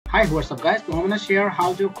Hi, what's up guys? I'm gonna share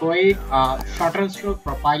how to create a Shutterstock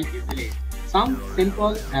profile easily. Some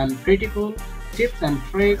simple and pretty cool tips and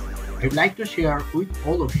tricks I'd like to share with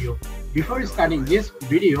all of you. Before starting this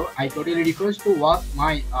video, I totally request to watch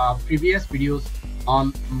my previous videos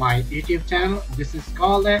on my YouTube channel. This is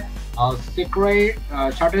called secret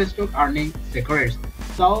Shutterstock earning secrets.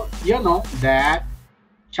 So you know that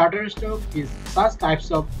Shutterstock is such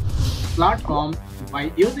types of platform.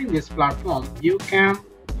 By using this platform, you can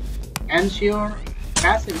ensure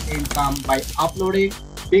passive income by uploading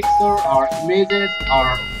pictures or images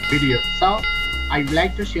or videos. So I would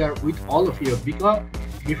like to share with all of you. Because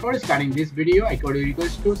before starting this video, I could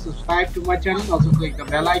request to subscribe to my channel, also click the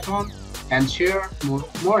bell icon and share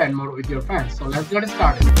more and more with your friends. So let's get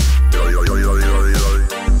started.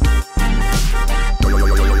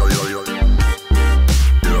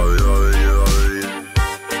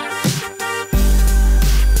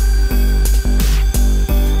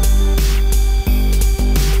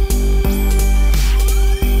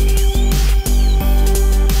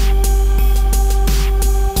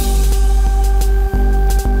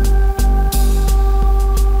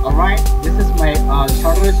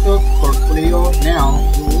 Shutterstock portfolio.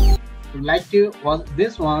 Now you would like to watch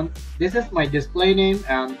this one. This is my display name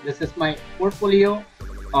and this is my portfolio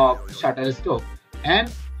of Shutterstock,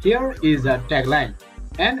 and here is a tagline,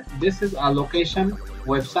 and this is a location,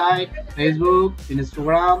 website, Facebook,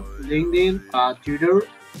 Instagram, LinkedIn, Twitter,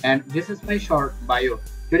 and this is my short bio.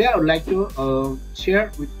 Today I would like to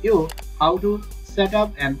share with you how to set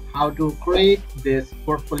up and how to create this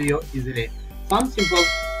portfolio easily. Some simple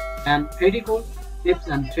and pretty cool tips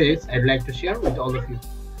and tricks I'd like to share with all of you.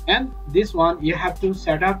 And this one, you have to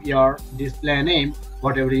set up your display name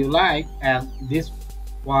whatever you like, and this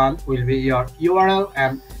one will be your URL,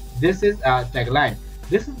 and this is a tagline.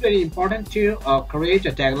 This is very important to create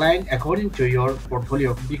a tagline according to your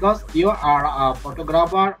portfolio, because you are a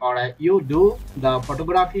photographer or you do the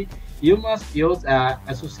photography. You must use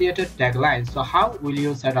associated tagline. So how will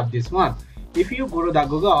you set up this one? If you go to the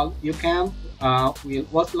Google, you can will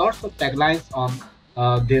watch lots of taglines on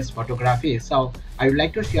this photography. So I would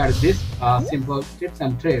like to share this simple tips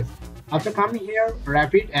and tricks. After coming here,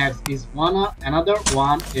 rapid X is another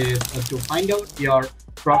one is to find out your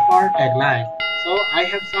proper tagline. So I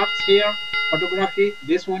have searched here photography.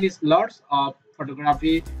 This one is lots of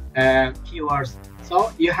photography keywords.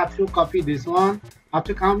 So you have to copy this one.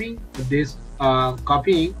 After coming this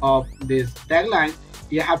copying of this tagline,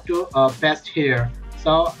 you have to paste here.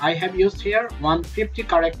 So I have used here 150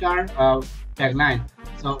 character tagline.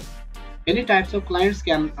 So any types of clients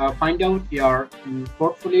can find out your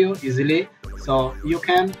portfolio easily. So you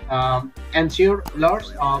can ensure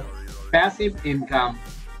lots of passive income.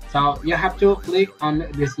 So you have to click on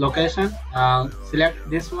this location, select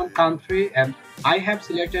this one country, and I have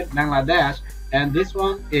selected Bangladesh, and this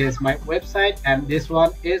one is my website and this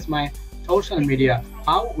one is my social media.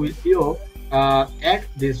 How will you add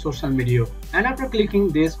this social media? And after clicking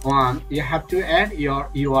this one, you have to add your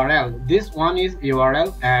URL. This one is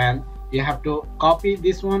URL, and you have to copy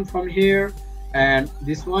this one from here, and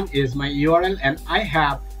this one is my URL, and I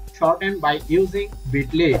have shortened by using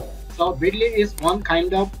bit.ly. So bit.ly is one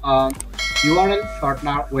kind of URL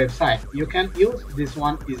shortener website. You can use this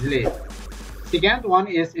one easily. Second one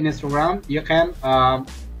is Instagram. You can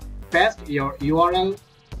paste your URL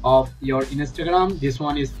of your Instagram. This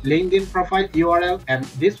one is LinkedIn profile URL, and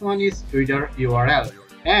this one is Twitter URL.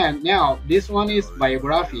 And now this one is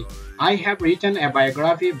biography. I have written a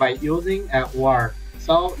biography by using a Word.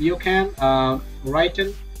 So you can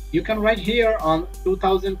write here on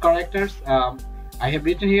 2000 characters. I have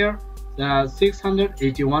written here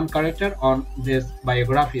 681 character on this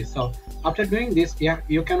biography. So after doing this,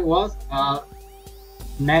 you can watch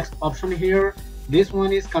next option here. This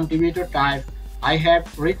one is contributor type. I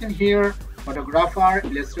have written here photographer,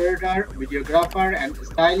 illustrator, videographer, and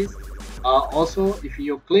stylist. Also, if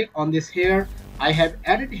you click on this here, I have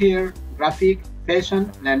added here graphic,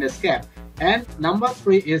 fashion, landscape. And number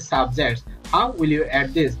 3 is subjects. How will you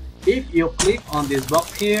add this? If you click on this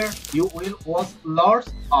box here, you will watch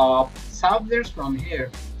lots of subjects from here.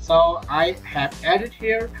 So I have added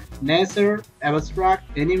here nature,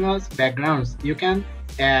 abstract, animals, backgrounds. You can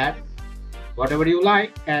add whatever you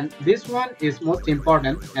like, and this one is most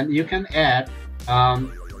important, and you can add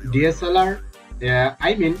DSLR.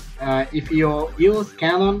 I mean, if you use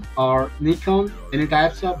Canon or Nikon, any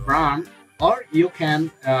types of brand, or you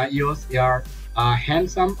can use your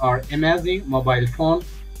handsome or amazing mobile phone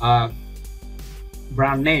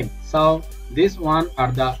brand name. So this one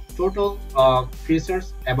are the total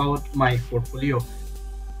features about my portfolio.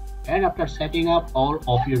 And after setting up all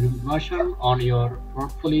of your information on your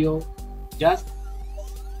portfolio, just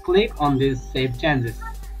click on this save changes.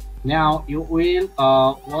 Now you will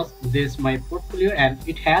watch this my portfolio and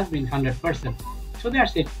it has been 100%. So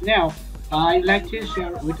that's it. Now I'd like to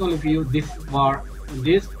share with all of you these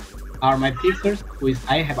are my pictures which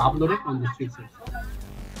I have uploaded on this pictures.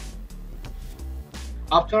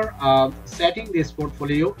 After setting this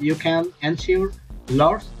portfolio, you can ensure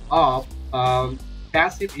lots of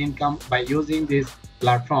passive income by using this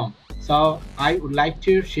platform. So I would like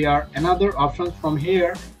to share another option from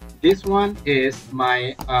here. This one is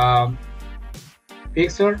my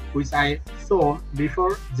picture which I sold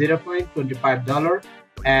before $0.25,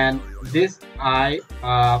 and this I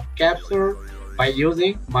captured by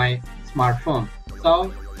using my smartphone.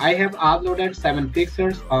 So I have uploaded 7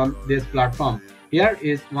 pictures on this platform. Here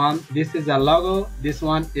is one. This is a logo. This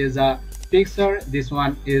one is a picture. This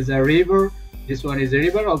one is a river. This one is a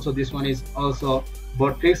river. Also, this one is also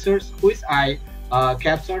both pictures which I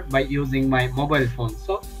captured by using my mobile phone.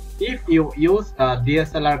 So if you use a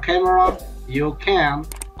DSLR camera, you can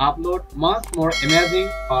upload much more amazing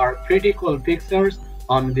or pretty cool pictures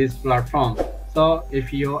on this platform. So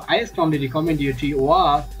if you, I strongly recommend you to use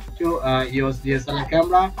DSLR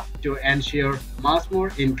camera to ensure much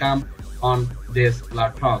more income on this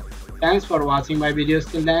platform. Thanks for watching my videos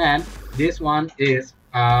till the end. This one is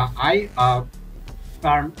I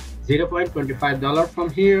earn $0.25 from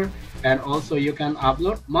here, and also you can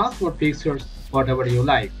upload much more pictures whatever you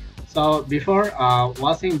like. So before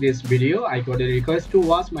watching this video, I got a request to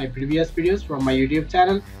watch my previous videos from my YouTube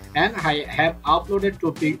channel, and I have uploaded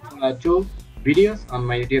two videos on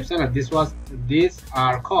my YouTube channel. These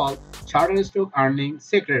are called Shutterstock earning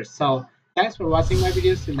secrets. So thanks for watching my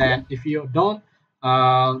videos till then. If you don't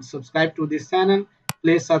subscribe to this channel,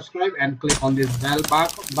 please subscribe and click on this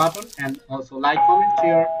button, and also like, comment,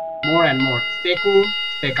 share more and more. Stay cool,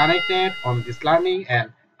 stay connected on this learning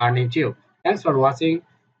and earning tube. Thanks for watching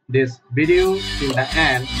this video till the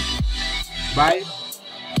end. Bye.